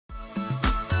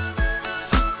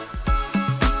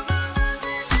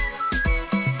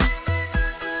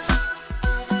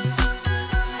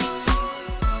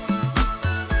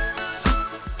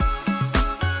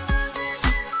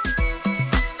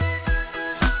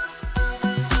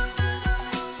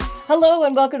Hello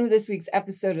and welcome to this week's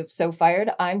episode of So Fired.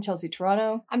 I'm Chelsea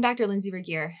Toronto. I'm Dr. Lindsay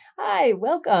Regier. Hi,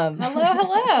 welcome.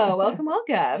 Hello.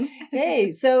 Welcome.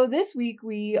 Hey, so this week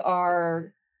we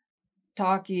are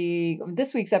talking,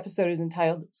 this week's episode is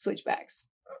entitled Switchbacks.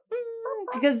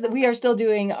 Because we are still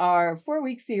doing our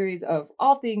 4-week series of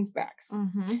all things backs.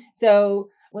 Mm-hmm. So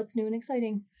what's new and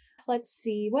exciting? Let's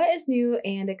see. What is new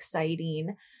and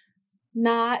exciting?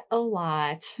 Not a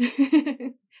lot.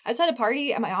 I just had a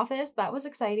party at my office. That was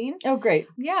exciting. Oh, great.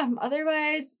 Yeah.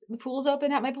 Otherwise, the pool's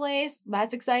open at my place.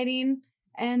 That's exciting.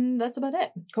 And that's about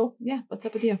it. Cool. Yeah. What's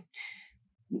up with you?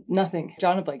 Nothing.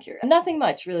 John and Blake here. Nothing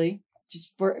much, really.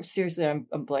 Just seriously, I'm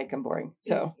blank. I'm boring.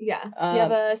 So yeah. Do you have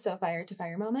a so fire to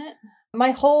fire moment? My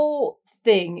whole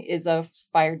thing is a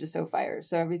fire to so fire.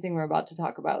 So everything we're about to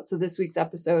talk about. So this week's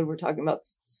episode, we're talking about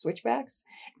switchbacks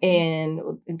and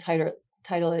we'll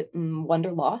title it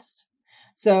Wonder Lost.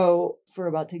 So if we're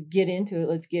about to get into it,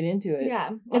 let's get into it.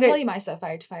 Yeah. I'll tell you my so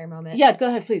fire to fire moment. Yeah, go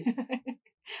ahead, please.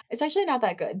 It's actually not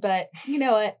that good, but you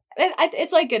know what?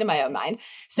 It's like good in my own mind.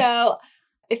 So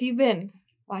if you've been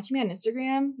watching me on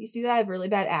Instagram, you see that I have really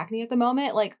bad acne at the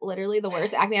moment, like literally the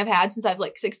worst acne I've had since I was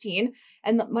like 16.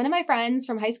 And one of my friends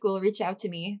from high school reached out to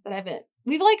me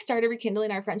we've like started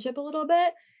rekindling our friendship a little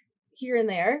bit here and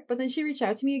there, but then she reached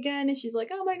out to me again and she's like,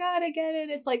 oh my God, I get it.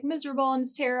 It's like miserable and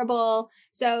it's terrible.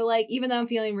 So like, even though I'm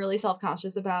feeling really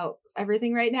self-conscious about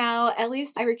everything right now, at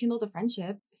least I rekindled a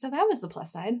friendship. So that was the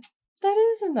plus side.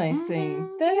 That is a nice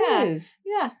thing. That is.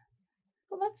 Yeah.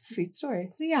 Well, that's a sweet story.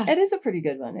 So yeah. It is a pretty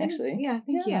good one, actually.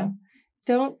 Thank you.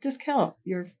 Don't discount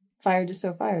your fire to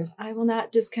so fires. I will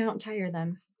not discount tire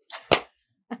them.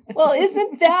 Well,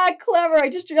 isn't that clever? I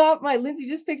just dropped Lindsay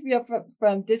just picked me up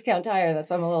from Discount Tire. That's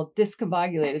why I'm a little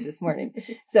discombobulated this morning.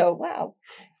 So, wow.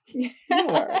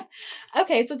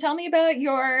 Okay, so tell me about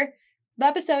the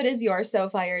episode is your so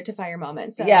fire to fire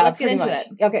moment. So let's get into it.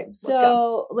 Okay,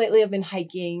 so lately I've been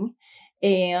hiking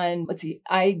and let's see,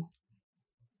 I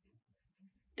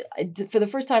for the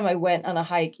first time I went on a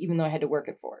hike even though I had to work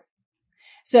at 4.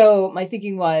 So my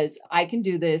thinking was, I can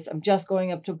do this. I'm just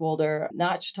going up to Boulder,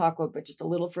 not Chautauqua, but just a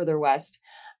little further west.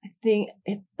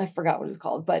 I forgot what it was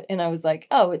called, and I was like,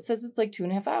 oh, it says it's like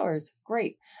 2.5 hours.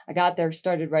 Great. I got there,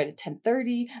 started right at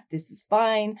 10:30. This is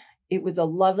fine. It was a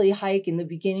lovely hike. In the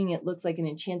beginning, it looks like an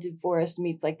enchanted forest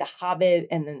meets like the Hobbit.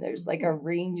 And then there's like a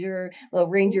little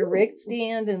Ranger Rick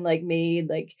stand and like made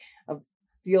like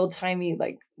the old timey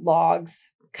like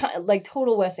logs, kind of like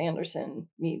total Wes Anderson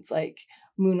meets like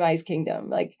Moonrise Kingdom,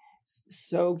 like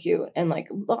so cute, and like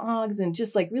logs and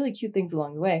just like really cute things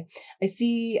along the way. I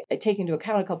take into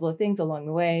account a couple of things along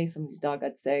the way. Somebody's dog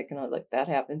got sick and I was like, that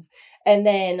happens. And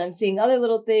then I'm seeing other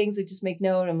little things that just make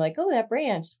note. I'm like, oh, that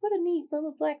branch, what a neat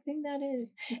little black thing that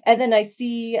is. And then I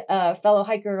see a fellow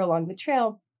hiker along the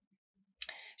trail.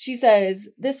 She says,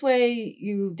 this way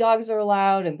you dogs are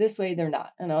allowed and this way they're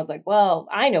not. And I was like, well,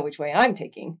 I know which way I'm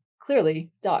taking. Clearly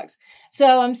dogs.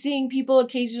 So I'm seeing people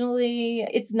occasionally.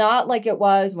 It's not like it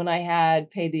was when I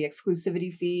had paid the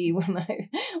exclusivity fee when I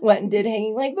went and did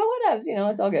Hanging Lake, but whatevs,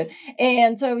 it's all good.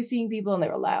 And so I was seeing people and they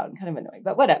were loud and kind of annoying,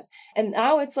 but whatevs. And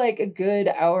now it's like a good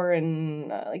hour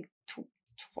and an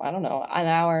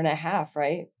hour and a half,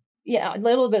 right? Yeah, a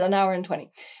little bit, an hour and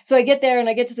 20. So I get there and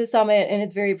I get to the summit and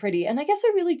it's very pretty. And I guess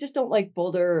I really just don't like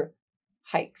Boulder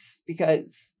hikes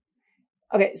because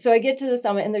okay, so I get to the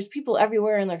summit and there's people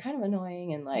everywhere and they're kind of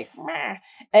annoying and like, or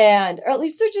at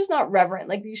least they're just not reverent.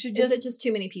 Like you should just. Is it just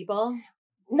too many people?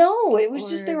 No, it was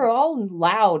just, they were all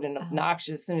loud and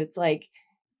obnoxious. And it's like,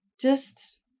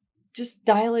 just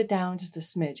dial it down just a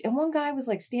smidge. And one guy was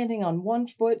like standing on one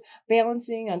foot,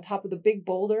 balancing on top of the big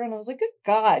boulder. And I was like, good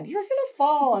God, you're going to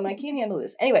fall and I can't handle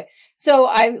this. Anyway, so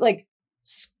I like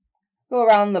go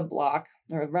around the block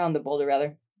or around the boulder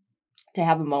rather to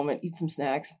have a moment, eat some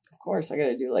snacks. Of course, I got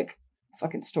to do like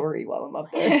fucking story while I'm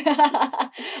up there.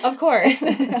 Of course.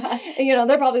 And,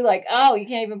 they're probably like, oh, you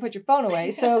can't even put your phone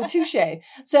away. So touche.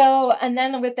 So, and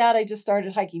then with that, I just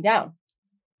started hiking down.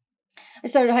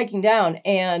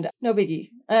 And no biggie.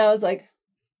 And I was like,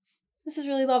 this is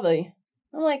really lovely.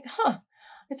 I'm like,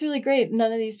 it's really great.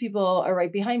 None of these people are right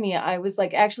behind me. I was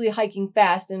like actually hiking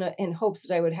fast in hopes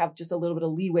that I would have just a little bit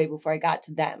of leeway before I got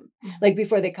to them, like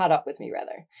before they caught up with me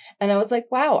rather. And I was like,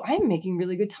 wow, I'm making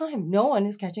really good time. No one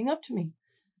is catching up to me.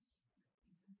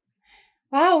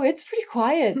 Wow, it's pretty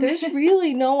quiet. There's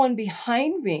really no one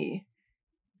behind me.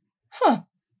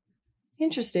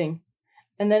 Interesting.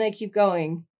 And then I keep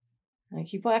going. I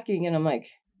keep walking and I'm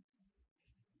like,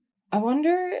 I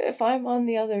wonder if I'm on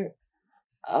the other.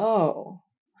 Oh.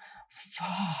 Fuck.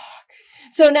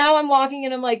 So now I'm walking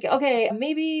and I'm like, okay,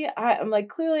 maybe I'm like,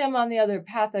 clearly I'm on the other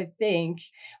path, I think.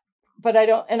 but I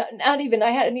don't, and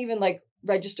I hadn't even like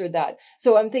registered that.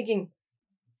 So I'm thinking,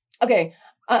 okay,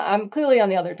 I'm clearly on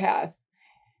the other path,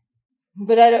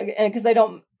 but I don't, because I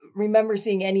don't remember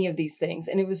seeing any of these things.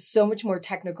 And it was so much more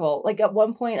technical. Like at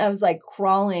one point I was like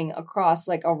crawling across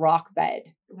like a rock bed.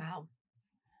 Wow.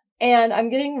 And I'm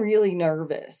getting really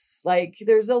nervous. Like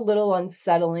there's a little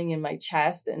unsettling in my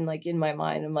chest and like in my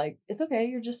mind. I'm like, it's okay.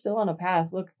 You're just still on a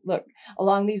path. Look,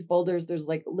 along these boulders, there's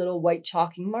like little white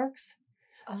chalking marks.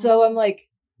 Oh. So I'm like,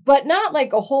 but not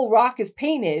like a whole rock is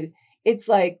painted. It's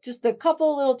like just a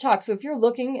couple little chalks. So if you're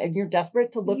looking and you're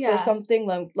desperate to look for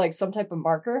something like some type of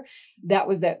marker, that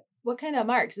was it. What kind of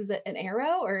marks? Is it an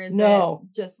arrow or is it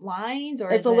just lines?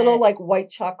 Or it's a little like white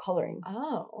chalk coloring.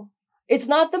 Oh. It's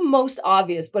not the most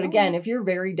obvious, but again, if you're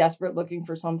very desperate looking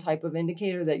for some type of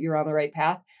indicator that you're on the right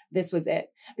path, this was it.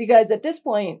 Because at this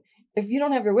point, if you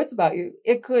don't have your wits about you,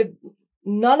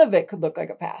 none of it could look like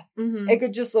a path. Mm-hmm. It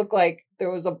could just look like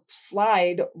there was a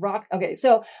slide rock. Okay,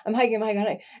 so I'm hiking,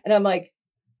 and I'm like,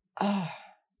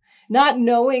 not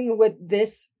knowing what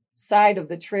this side of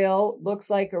the trail looks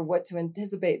like or what to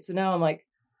anticipate. So now I'm like,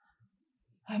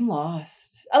 I'm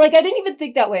lost. Like, I didn't even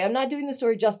think that way. I'm not doing the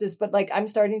story justice, but like, I'm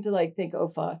starting to like think, oh,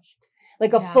 fuck.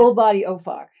 Like a full body, oh,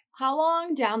 fuck. How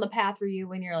long down the path were you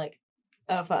when you're like,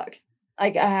 oh, fuck?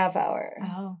 Like a half hour.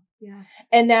 Oh, yeah.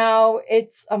 And now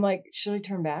I'm like, should I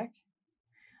turn back?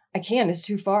 I can't, it's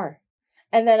too far.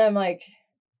 And then I'm like,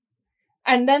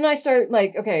 and then I start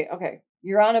like, okay.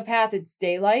 You're on a path. It's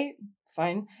daylight. It's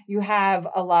fine. You have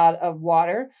a lot of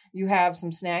water. You have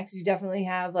some snacks. You definitely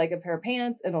have like a pair of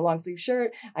pants and a long sleeve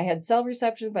shirt. I had cell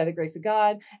reception by the grace of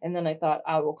God. And then I thought,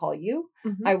 I will call you.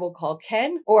 Mm-hmm. I will call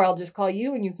Ken, or I'll just call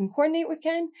you and you can coordinate with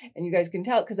Ken and you guys can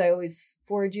tell because I always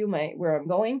forward you where I'm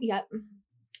going. Yep.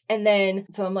 And then,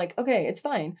 so I'm like, okay, it's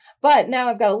fine. But now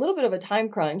I've got a little bit of a time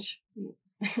crunch.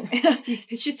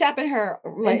 She's tapping her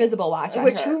invisible watch on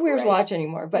which who wears watch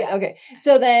anymore, but okay.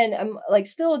 So then I'm like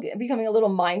still becoming a little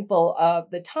mindful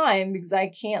of the time because I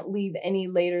can't leave any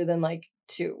later than like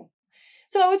 2.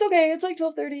 So it's okay. It's like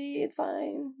 12:30. It's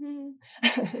fine.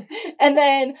 And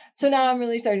then, so now I'm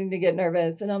really starting to get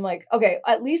nervous and I'm like, okay,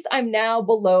 at least I'm now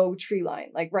below tree line.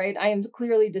 Like, right. I am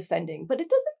clearly descending, but it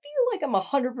doesn't feel like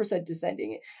I'm 100%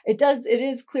 descending. It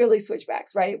is clearly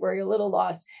switchbacks, right? Where you're a little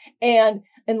lost and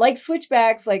like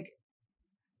switchbacks, like,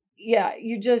 yeah,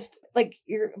 you just like,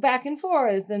 you're back and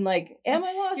forth and like, am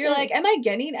I lost? You're like, am I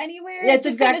getting anywhere? Yeah, it's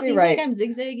exactly seems right. Like I'm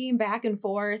zigzagging back and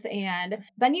forth. And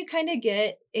then you kind of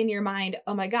get in your mind,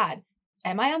 oh my God,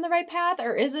 am I on the right path?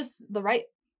 Or is this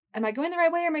am I going the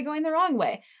right way? Or am I going the wrong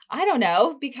way? I don't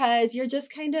know, because you're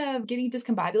just kind of getting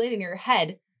discombobulated and your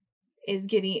head is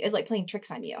like playing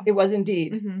tricks on you. It was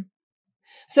indeed. Mm-hmm.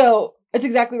 So it's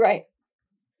exactly right.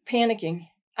 Panicking.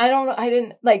 I don't know. I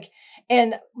didn't like,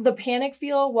 and the panic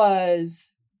feel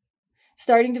was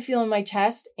starting to feel in my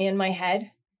chest and my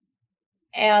head.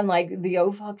 And like the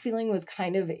oh fuck feeling was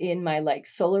kind of in my like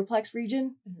solar plex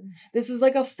region. Mm-hmm. This was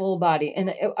like a full body.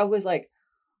 And I was like,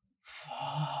 fuck.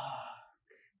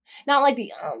 Not like you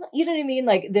know what I mean?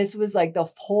 Like this was like the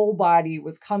whole body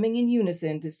was coming in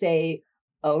unison to say,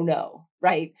 oh no.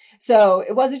 Right. So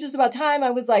it wasn't just about time.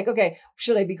 I was like, okay,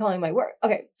 should I be calling my work?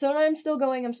 Okay. So I'm still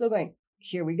going.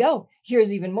 Here we go.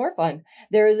 Here's even more fun.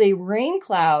 There is a rain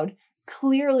cloud.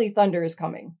 Clearly thunder is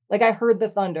coming. Like I heard the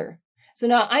thunder. So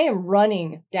now I am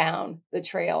running down the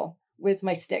trail with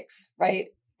my sticks. Right.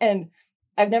 And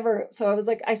so I was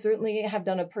like, I certainly have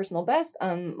done a personal best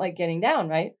on like getting down.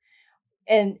 Right.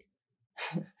 And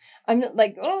I'm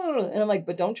like, oh, and I'm like,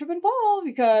 but don't trip and fall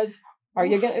because are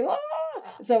you going to,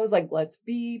 so I was like, let's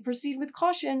proceed with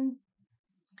caution.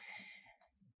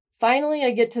 Finally, I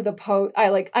get to the post.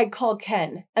 I called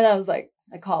Ken and I was like,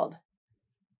 I called.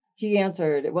 He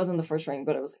answered. It wasn't the first ring,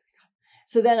 but it was like,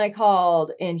 so then I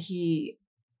called and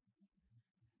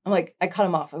I'm like, I cut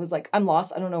him off. I was like, I'm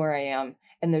lost. I don't know where I am.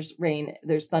 And there's rain.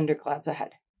 There's thunderclouds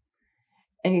ahead.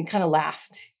 And he kind of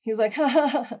laughed. He was like,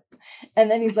 and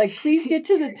then he's like, please get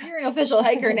to the... You're an official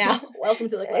hiker now. Welcome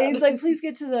to the club. He's like, please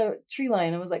get to the tree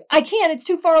line. I was like, I can't. It's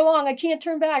too far along. I can't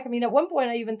turn back. I mean, at one point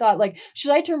I even thought like,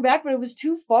 should I turn back? But it was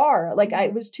too far. Like I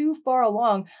was too far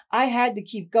along. I had to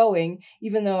keep going,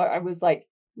 even though I was like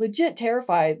legit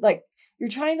terrified. Like you're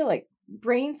trying to like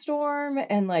brainstorm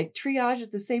and like triage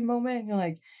at the same moment. You're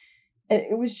like,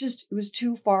 it was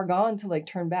too far gone to like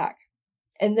turn back.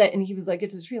 And he was like, get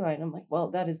to the tree line. I'm like,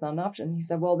 well, that is not an option. He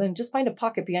said, well, then just find a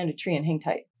pocket behind a tree and hang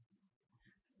tight.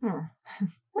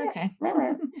 Okay.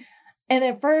 And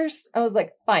at first I was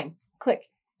like, fine, click.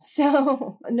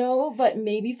 So no, but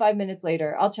maybe 5 minutes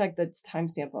later, I'll check the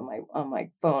timestamp on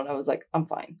my phone. I was like, I'm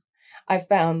fine. I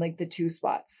found like the 2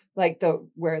 spots, like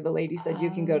where the lady said you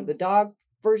can go to the dog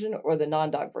version or the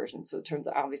non-dog version. So it turns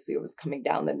out obviously it was coming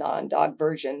down the non-dog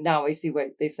version. Now I see what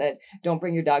they said. Don't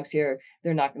bring your dogs here.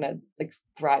 They're not going to like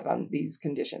thrive on these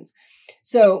conditions.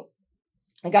 So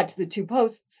I got to the 2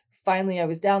 posts. Finally, I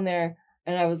was down there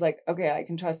and I was like, okay, I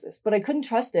can trust this. But I couldn't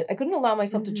trust it. I couldn't allow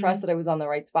myself to trust that I was on the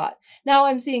right spot. Now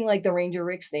I'm seeing like the Ranger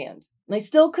Rick stand. And I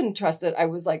still couldn't trust it. I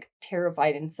was like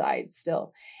terrified inside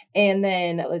still. And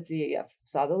then let's see, I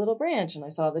saw the little branch and I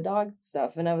saw the dog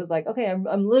stuff. And I was like, okay, I'm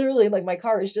literally like, my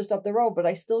car is just up the road, but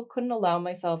I still couldn't allow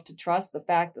myself to trust the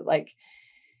fact that like,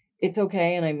 it's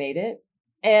okay. And I made it.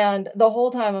 And the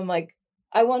whole time I'm like,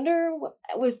 I wonder what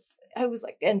I was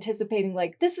like anticipating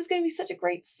like, this is going to be such a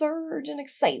great surge and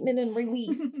excitement and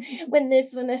relief when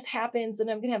this happens.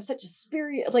 And I'm going to have such a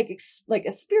spirit, like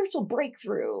a spiritual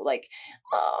breakthrough, like,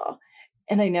 oh,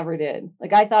 and I never did.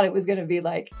 Like, I thought it was going to be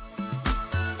like.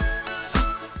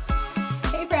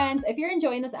 Hey friends, if you're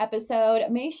enjoying this episode,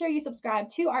 make sure you subscribe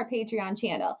to our Patreon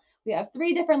channel. We have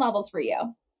 3 different levels for you.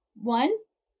 1,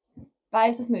 buy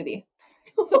us a smoothie.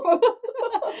 Support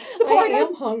us.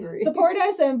 I'm hungry. Support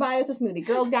us and buy us a smoothie.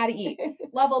 Girls gotta eat.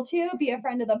 Level 2, be a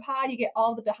friend of the pod. You get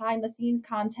all the behind the scenes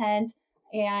content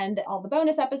and all the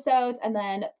bonus episodes. And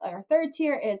then our 3rd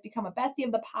tier is become a bestie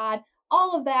of the pod.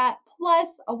 All of that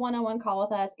plus a one-on-one call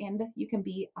with us, and you can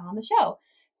be on the show.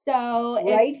 So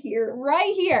right here.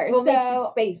 So We'll make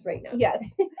the space right now. Yes.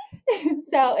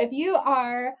 So if you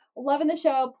are loving the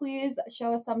show, please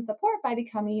show us some support by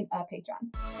becoming a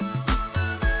patron.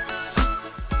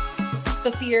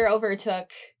 The fear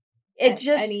overtook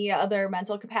any other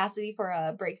mental capacity for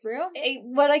a breakthrough.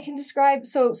 What I can describe,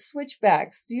 so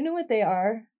switchbacks, do you know what they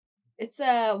are? It's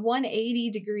a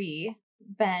 180-degree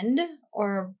bend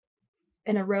or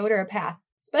in a road or a path,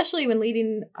 especially when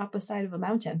leading up a side of a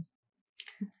mountain.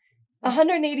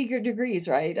 180 degrees,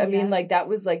 right? I mean, like that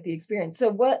was like the experience. So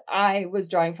what I was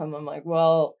drawing from, I'm like,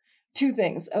 well, 2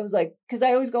 things. I was like, because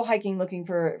I always go hiking looking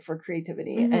for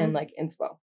creativity and like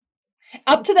inspo.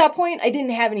 Up to that point, I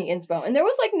didn't have any inspo. And there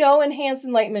was like no enhanced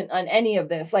enlightenment on any of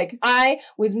this. Like I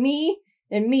was me.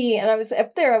 And I was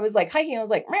up there, I was like hiking. I was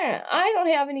like, man, I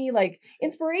don't have any like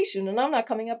inspiration and I'm not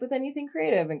coming up with anything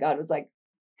creative. And God was like,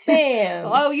 bam.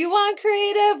 Oh, you want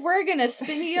creative? We're going to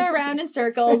spin you around in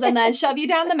circles and then shove you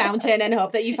down the mountain and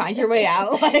hope that you find your way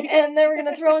out. And then we're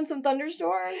going to throw in some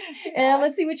thunderstorms and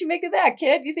let's see what you make of that,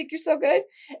 kid. You think you're so good?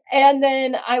 And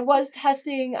then I was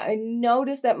testing. I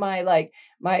noticed that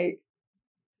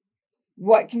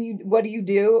what do you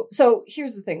do? So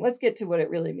here's the thing. Let's get to what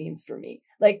it really means for me.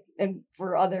 Like, and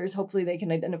for others, hopefully they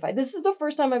can identify. This is the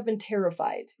first time I've been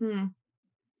terrified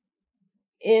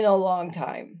in a long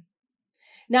time.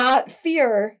 Not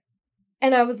fear.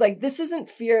 And I was like, this isn't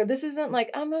fear. This isn't like,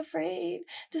 I'm afraid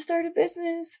to start a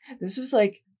business. This was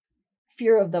like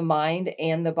fear of the mind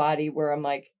and the body where I'm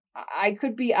like, I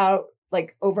could be out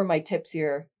like over my tips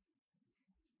here.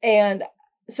 And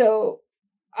so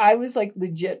I was like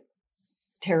legit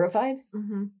terrified.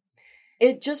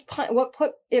 It just, what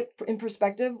put it in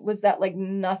perspective was that like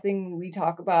nothing we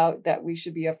talk about that we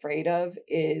should be afraid of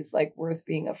is like worth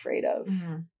being afraid of.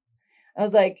 I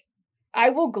was like,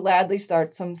 I will gladly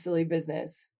start some silly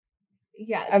business.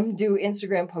 Yes. Do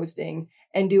Instagram posting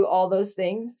and do all those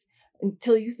things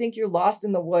until you think you're lost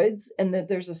in the woods and that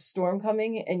there's a storm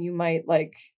coming and you might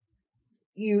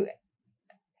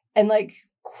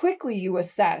quickly you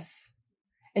assess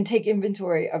and take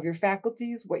inventory of your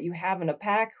faculties, what you have in a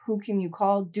pack, who can you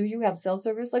call? Do you have cell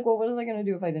service? Like, well, what was I going to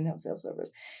do if I didn't have cell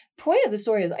service? Point of the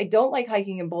story is I don't like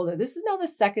hiking in Boulder. This is now the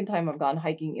 2nd time I've gone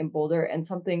hiking in Boulder and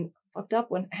something fucked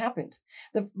up when it happened.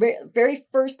 The very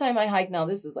first time I hiked, now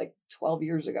this is like 12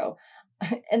 years ago,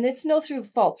 and it's no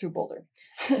fault through Boulder.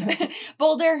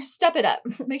 Boulder, step it up.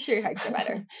 Make sure your hikes are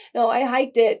better. No, I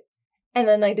hiked it. And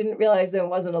then I didn't realize that it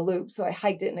wasn't a loop. So I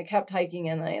hiked it and I kept hiking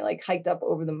and I like hiked up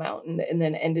over the mountain and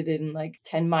then ended it in like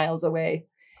 10 miles away.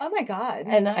 Oh my God.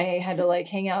 And I had to like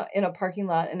hang out in a parking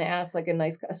lot and ask like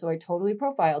so I totally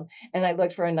profiled and I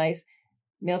looked for a nice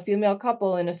male-female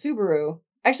couple in a Subaru.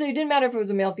 Actually, it didn't matter if it was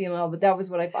a male-female, but that was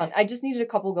what I found. I just needed a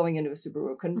couple going into a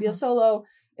Subaru. It couldn't be a solo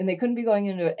and they couldn't be going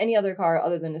into any other car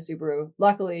other than a Subaru.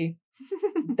 Luckily,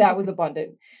 that was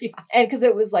abundant. Yeah. And because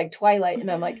it was like twilight and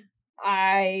I'm like,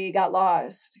 I got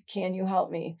lost. Can you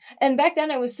help me? And back then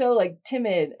I was so like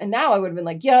timid. And now I would have been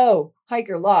like, yo,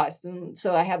 hiker lost. And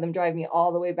so I had them drive me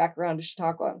all the way back around to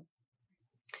Chautauqua.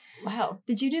 Wow.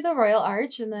 Did you do the Royal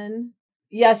Arch and then?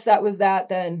 Yes, that was that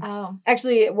then. Oh.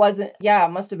 Actually, it wasn't. Yeah,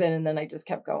 it must have been. And then I just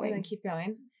kept going. And then keep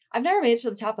going. I've never made it to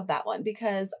the top of that one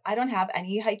because I don't have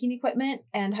any hiking equipment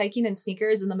and hiking in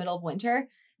sneakers in the middle of winter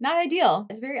Not ideal.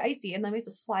 It's very icy, and then we have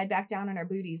to slide back down on our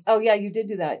booties. Oh yeah, you did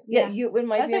do that. Yeah, Yeah. it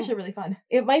might That's be actually really fun.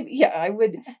 It might be. Yeah, I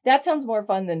would. That sounds more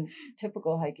fun than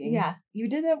typical hiking. Yeah. You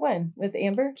did that when? With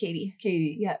Amber?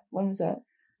 Katie. Yeah. When was that?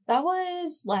 That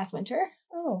was last winter.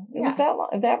 Oh, it was that long,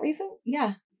 that recent?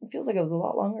 Yeah. It feels like it was a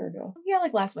lot longer ago. Yeah,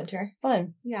 like last winter.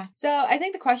 Fun. Yeah. So I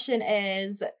think the question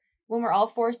is, when we're all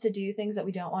forced to do things that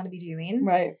we don't want to be doing,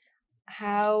 Right.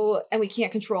 and we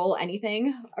can't control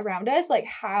anything around us, like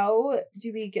how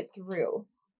do we get through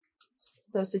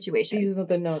those situations? These are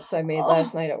the notes I made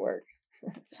last night at work.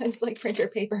 It's like printer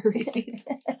paper receipts.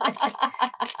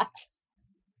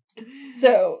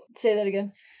 So say that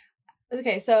again.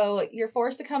 Okay, so you're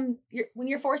forced to when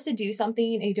you're forced to do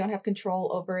something and you don't have control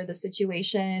over the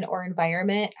situation or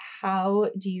environment, how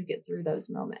do you get through those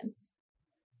moments?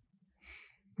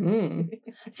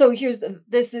 So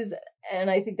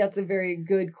and I think that's a very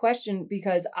good question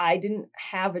because I didn't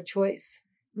have a choice.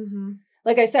 Mm-hmm.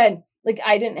 Like I said,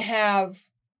 I didn't have,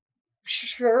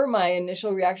 sure, my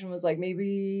initial reaction was like,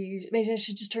 maybe I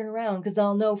should just turn around because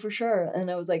I'll know for sure. And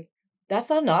I was like, that's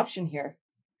not an option here.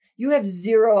 You have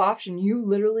zero option. You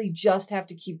literally just have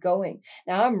to keep going.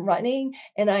 Now I'm running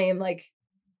and I am like,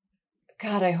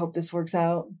 God, I hope this works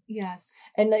out. Yes.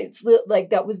 And it's like,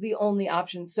 that was the only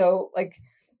option. So like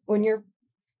when your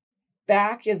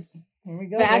back is, here we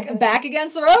go. Back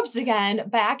against the ropes again,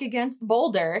 back against the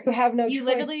boulder. You have no choice. You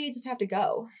literally just have to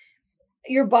go.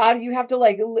 Your body, you have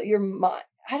to your mind.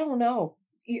 I don't know.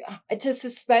 To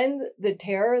suspend the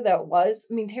terror that was,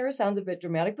 terror sounds a bit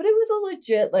dramatic, but it was a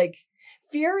legit,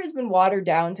 fear has been watered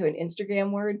down to an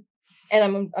Instagram word.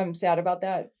 And I'm sad about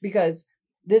that because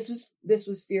this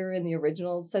was fear in the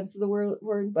original sense of the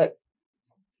word, but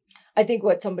I think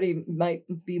what somebody might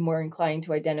be more inclined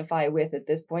to identify with at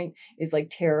this point is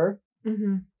terror.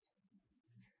 Mm-hmm.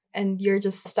 And you're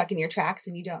just stuck in your tracks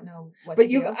and you don't know what to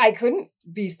do. I couldn't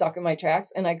be stuck in my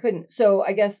tracks and I couldn't. So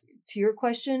I guess to your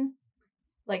question,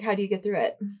 how do you get through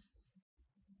it?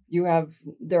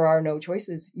 There are no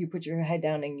choices. You put your head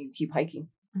down and you keep hiking.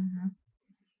 Mm-hmm.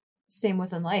 Same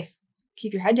within life.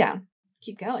 Keep your head down.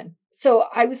 Keep going. So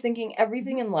I was thinking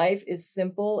everything in life is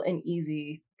simple and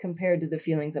easy compared to the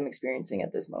feelings I'm experiencing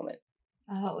at this moment.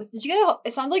 Oh, did you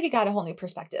it sounds like you got a whole new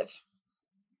perspective.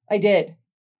 I did.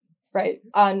 Right.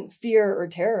 On fear or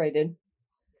terror, I did.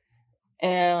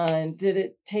 And did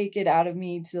it take it out of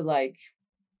me to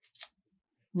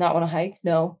not want to hike?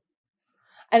 No.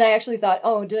 And I actually thought,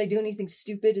 oh, did I do anything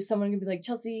stupid? Is someone going to be like,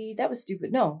 Chelsea, that was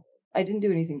stupid? No, I didn't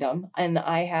do anything dumb. And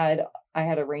I had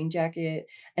a rain jacket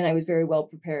and I was very well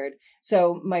prepared.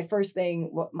 So my first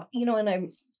thing, and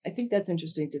I think that's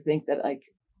interesting to think that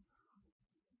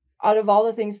out of all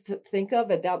the things to think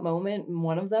of at that moment,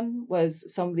 one of them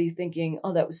was somebody thinking,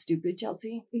 oh, that was stupid,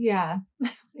 Chelsea. Yeah.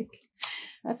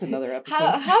 That's another episode.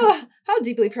 How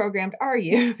deeply programmed are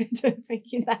you into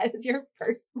thinking that is your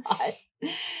first thought?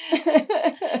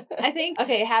 I think,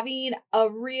 having a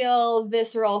real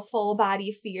visceral full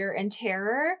body fear and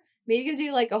terror maybe gives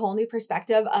you a whole new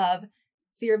perspective of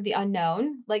fear of the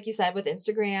unknown. Like you said, with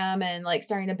Instagram and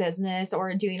starting a business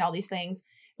or doing all these things.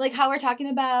 How we're talking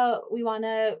about, we want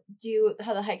to do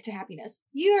the hike to happiness.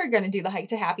 You're going to do the hike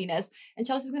to happiness. And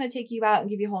Chelsea's going to take you out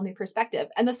and give you a whole new perspective.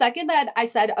 And the second that I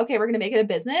said, okay, we're going to make it a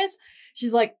business,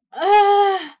 she's like,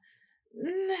 I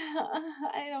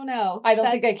don't know. I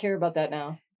don't think I care about that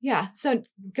now. Yeah. So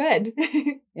good.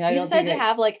 Yeah, you just had to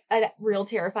have a real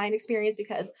terrifying experience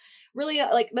because really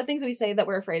the things that we say that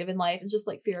we're afraid of in life is just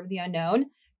fear of the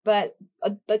unknown. But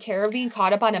the terror of being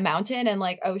caught up on a mountain and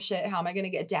oh shit, how am I going to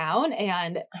get down?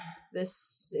 And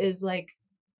this is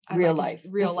real life.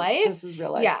 This is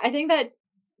real life. Yeah. I think that,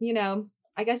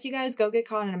 I guess you guys go get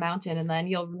caught on a mountain and then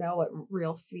you'll know what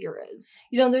real fear is.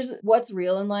 What's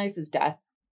real in life is death.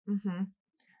 Mm-hmm.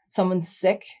 Someone's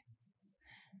sick.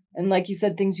 And like you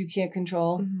said, things you can't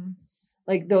control.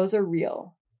 Mm-hmm. Those are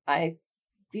real. I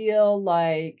feel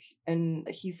and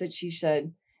he said, she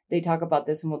said, they talk about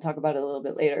this and we'll talk about it a little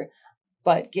bit later,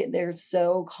 but they're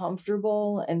so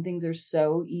comfortable and things are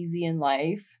so easy in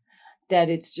life that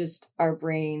it's just our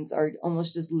brains are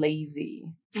almost just lazy.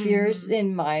 Mm-hmm. Fears,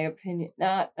 in my opinion,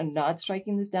 I'm not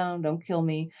striking this down, don't kill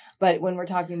me. But when we're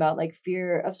talking about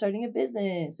fear of starting a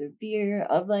business or fear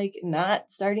of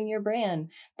not starting your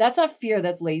brand, that's not fear,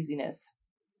 that's laziness.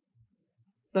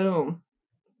 Boom.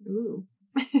 Ooh.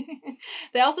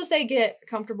 They also say get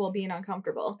comfortable being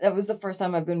uncomfortable. That was the first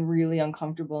time I've been really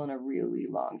uncomfortable in a really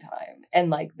long time.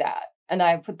 And that. And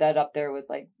I put that up there with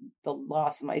the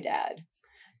loss of my dad.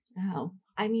 Oh,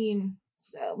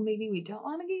 so maybe we don't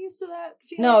want to get used to that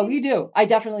feeling. No, we do. I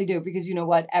definitely do. Because you know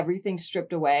what? Everything's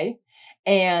stripped away.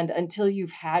 And until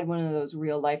you've had one of those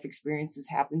real life experiences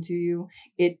happen to you,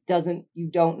 you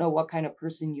don't know what kind of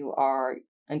person you are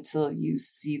until you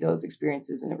see those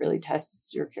experiences, and it really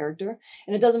tests your character.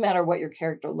 And it doesn't matter what your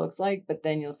character looks like, but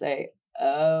then you'll say,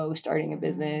 oh, starting a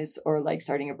business or like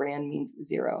starting a brand means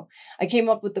zero. I came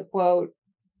up with the quote.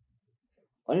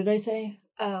 What did I say?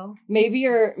 Oh, maybe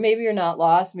you're not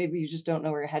lost. Maybe you just don't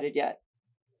know where you're headed yet.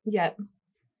 Yep.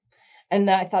 And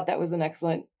I thought that was an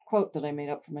excellent quote that I made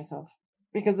up for myself,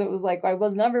 because it was like, I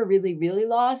was never really, really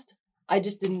lost. I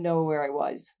just didn't know where I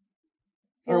was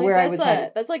or where I was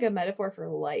headed. That's like a metaphor for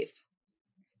life.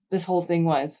 This whole thing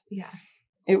was. Yeah.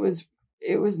 It was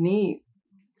neat.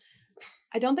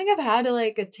 I don't think I've had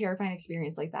a terrifying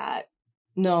experience like that.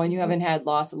 No, and you haven't had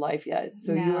loss of life yet.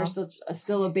 So you are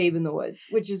still a babe in the woods,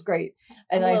 which is great.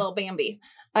 And I'm a little Bambi.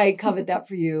 I covet that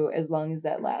for you as long as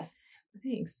that lasts.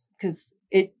 Thanks. Because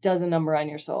it does a number on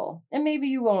your soul. And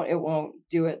maybe it won't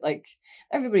do it. Like,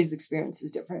 everybody's experience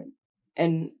is different.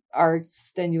 And our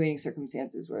extenuating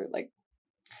circumstances were like,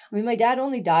 I mean, my dad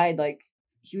only died, like,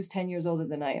 he was 10 years older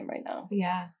than I am right now.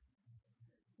 Yeah.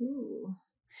 Ooh.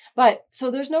 But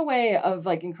so there's no way of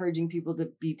like encouraging people to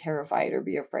be terrified or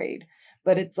be afraid.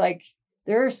 But it's like,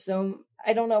 there are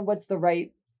I don't know what's the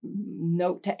right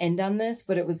note to end on this,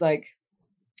 but it was like,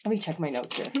 let me check my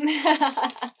notes here.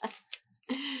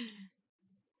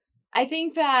 I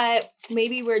think that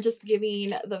maybe we're just giving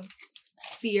the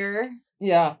fear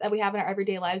that we have in our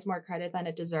everyday lives more credit than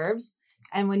it deserves.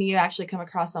 And when you actually come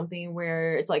across something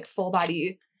where it's like full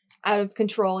body out of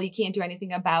control, you can't do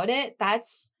anything about it,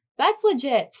 that's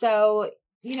legit. So,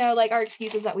 like our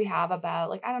excuses that we have about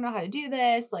like, I don't know how to do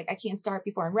this, like I can't start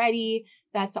before I'm ready,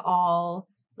 that's all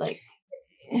like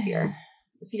fear.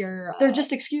 They're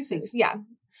just excuses. Yeah.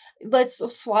 Let's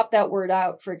swap that word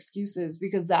out for excuses,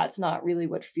 because that's not really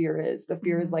what fear is. The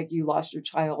fear is like, you lost your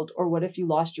child, or what if you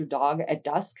lost your dog at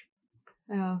dusk?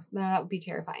 Oh, that would be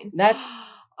terrifying. That's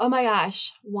oh my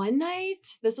gosh. One night,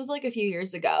 this was like a few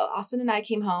years ago, Austin and I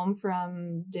came home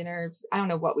from dinner. I don't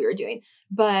know what we were doing,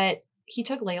 but he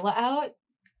took Layla out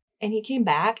and he came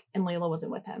back and Layla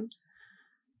wasn't with him.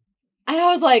 And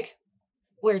I was like,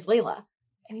 where's Layla?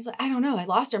 And he's like, I don't know. I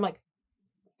lost her. I'm like,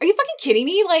 are you fucking kidding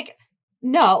me? Like,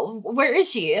 no, where is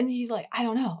she? And he's like, I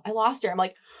don't know. I lost her. I'm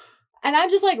like, and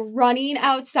I'm just like running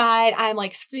outside. I'm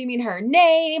like screaming her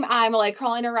name. I'm like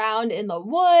crawling around in the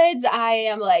woods. I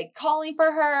am like calling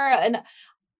for her. And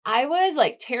I was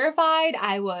like terrified.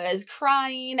 I was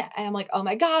crying. And I'm like, oh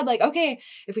my God, like, okay,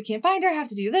 if we can't find her, I have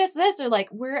to do this, or like,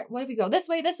 what if we go this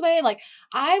way? Like,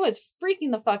 I was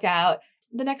freaking the fuck out.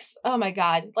 Oh my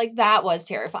God, like that was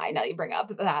terrifying. Now you bring up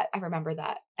that, I remember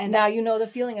that. And now you know the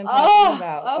feeling I'm talking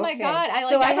about. Oh my God.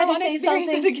 I had to say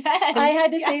something again. I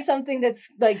had to say something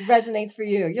that's like resonates for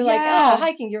you. You're like, oh,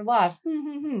 hiking, you're lost.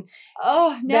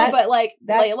 Oh no, but like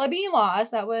Layla being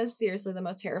lost, that was seriously the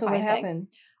most terrifying thing. So what happened?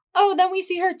 Oh, then we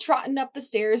see her trotting up the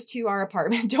stairs to our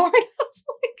apartment door. And I was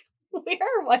like,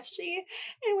 where was she?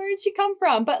 And where did she come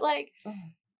from? But like,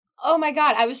 oh my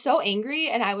God, I was so angry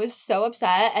and I was so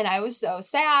upset and I was so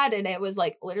sad. And it was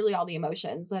like literally all the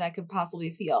emotions that I could possibly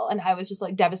feel. And I was just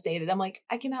like devastated. I'm like,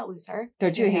 I cannot lose her.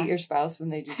 Don't you hate your spouse when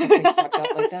they do something fucked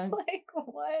up like that? Like,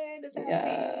 what is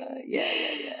happening?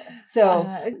 Yeah.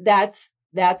 So that's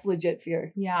legit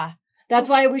fear. Yeah. That's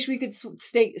why I wish we could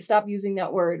stop using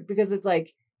that word, because it's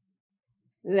like,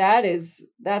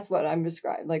 that's what I'm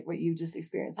describing, like what you just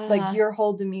experienced. Like your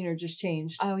whole demeanor just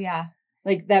changed. Oh yeah.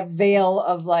 Like that veil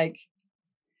of like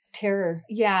terror.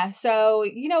 Yeah. So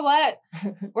you know what?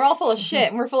 We're all full of shit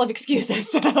and we're full of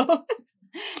excuses. So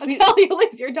until you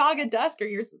lose your dog at dusk or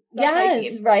your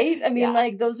hiking. Right? I mean,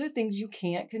 like those are things you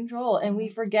can't control. And we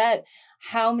forget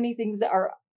how many things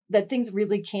that things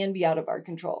really can be out of our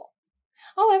control.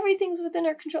 Oh, everything's within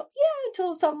our control. Yeah,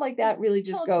 until something like that really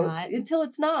just goes. Until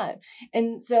it's not.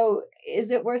 And so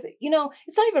is it worth it?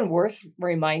 It's not even worth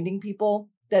reminding people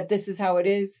that this is how it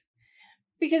is.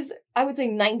 Because I would say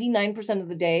 99% of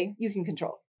the day you can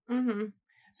control. Mm-hmm.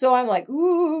 So I'm like,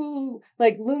 ooh,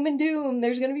 like gloom and doom.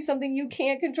 There's going to be something you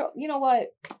can't control. You know what?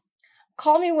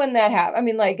 Call me when that happens. I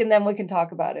mean, like, and then we can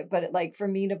talk about it. But like for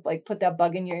me to like put that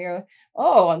bug in your ear,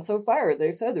 oh, on So Fire,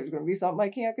 they said there's going to be something I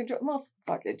can't control. Well,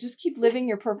 fuck it. Just keep living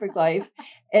your perfect life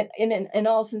and in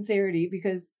all sincerity,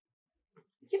 because,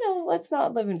 let's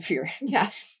not live in fear. Yeah.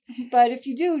 But if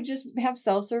you do, just have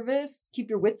self-service, keep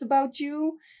your wits about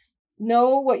you,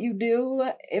 know what you do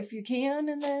if you can.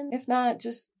 And then if not,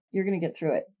 just you're going to get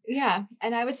through it. Yeah.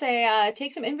 And I would say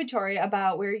take some inventory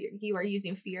about where you are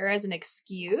using fear as an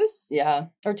excuse. Yeah.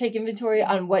 Or take inventory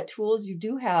on what tools you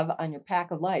do have on your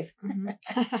pack of life. Mm-hmm.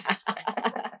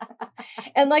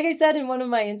 And like I said in one of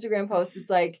my Instagram posts, it's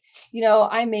like, you know,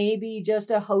 I may be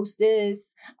just a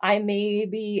hostess. I may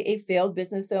be a failed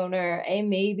business owner. I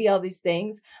may be all these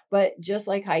things. But just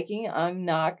like hiking, I'm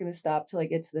not going to stop till I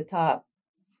get to the top.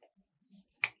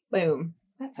 Boom.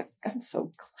 I'm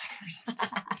so clever.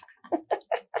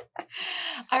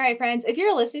 All right, friends, if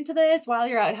you're listening to this while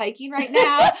you're out hiking right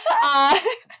now,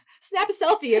 snap a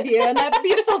selfie of you and that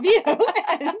beautiful view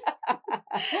and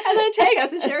then tag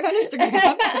us and share it on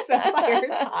Instagram.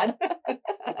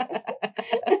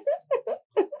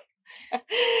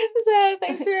 So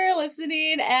thanks for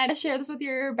listening and share this with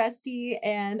your bestie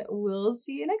and we'll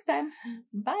see you next time.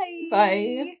 Bye.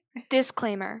 Bye.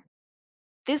 Disclaimer.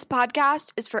 This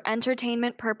podcast is for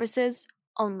entertainment purposes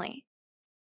only.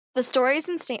 The stories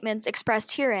and statements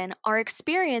expressed herein are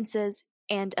experiences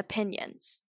and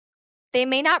opinions. They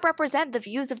may not represent the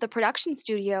views of the production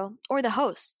studio or the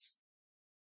hosts.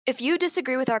 If you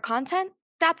disagree with our content,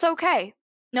 that's okay.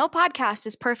 No podcast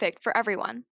is perfect for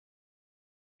everyone.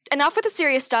 Enough with the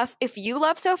serious stuff. If you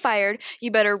love So Fired, you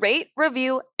better rate,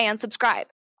 review, and subscribe.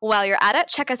 While you're at it,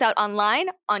 check us out online,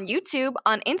 on YouTube,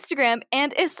 on Instagram,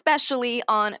 and especially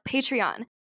on Patreon.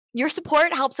 Your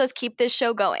support helps us keep this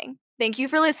show going. Thank you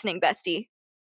for listening, bestie.